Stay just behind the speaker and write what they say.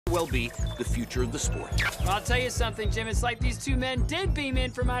well be the future of the sport. Well, I'll tell you something, Jim. It's like these two men did beam in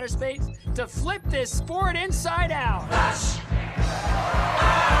from outer space to flip this sport inside out. Rush.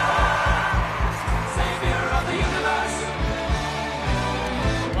 Savior of the universe.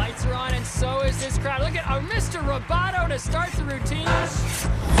 Lights are on, and so is this crowd. Look at Mr. Roboto to start the routine.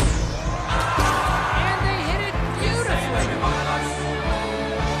 And they hit it beautifully.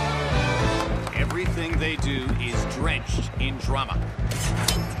 Everything they do is drenched in drama.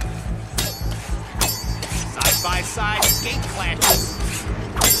 Side-by-side skate clashes.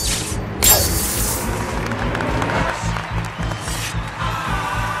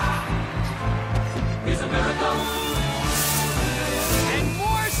 He's a miracle. And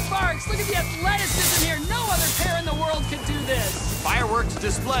more sparks. Look at the athleticism here. No other pair in the world could do this. Fireworks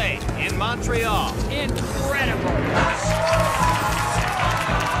display in Montreal. Incredible.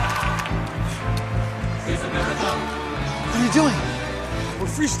 He's a miracle. What are you doing? We're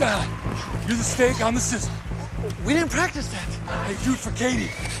freestyling. You're the steak, I'm the sizzle. We didn't practice that. Hey, do it for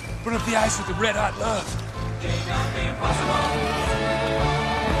Katie. Burn up the ice with the red hot love. King of the impossible.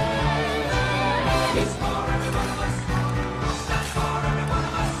 He's for every one of us. That's for every one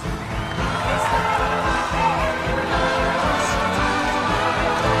of us.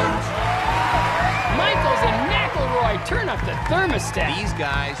 Michaels and McElroy turn up the thermostat. These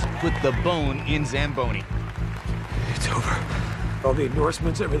guys put the bone in Zamboni. It's over. All the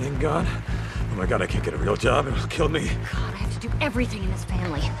endorsements, everything gone. Oh my God, I can't get a real job. It'll kill me. God, I have to do everything in this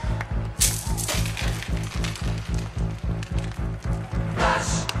family.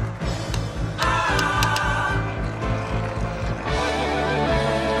 Rush.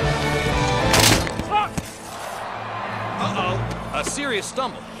 Uh-oh. A serious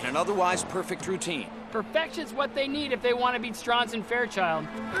stumble in an otherwise perfect routine. Perfection's what they need if they want to beat Strauss and Fairchild.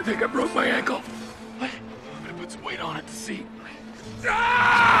 I think I broke my ankle. What? I'm gonna put some weight on it to see.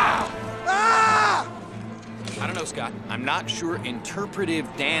 Ah! Ah! I don't know, Scott. I'm not sure interpretive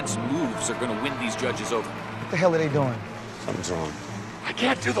dance moves are going to win these judges over. What the hell are they doing? Something's wrong. I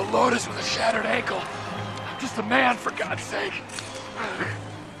can't do the lotus with a shattered ankle. I'm just a man, for God's sake.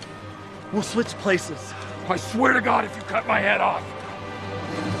 We'll switch places. I swear to God, if you cut my head off.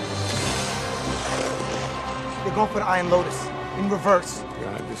 They're going for the Iron Lotus in reverse.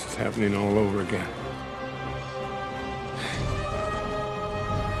 God, this is happening all over again.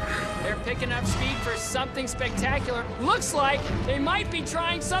 They're picking up speed for something spectacular. Looks like they might be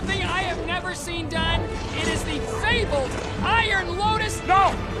trying something I have never seen done. It is the fabled Iron Lotus.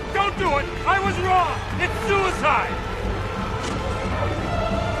 No! Don't do it! I was wrong! It's suicide!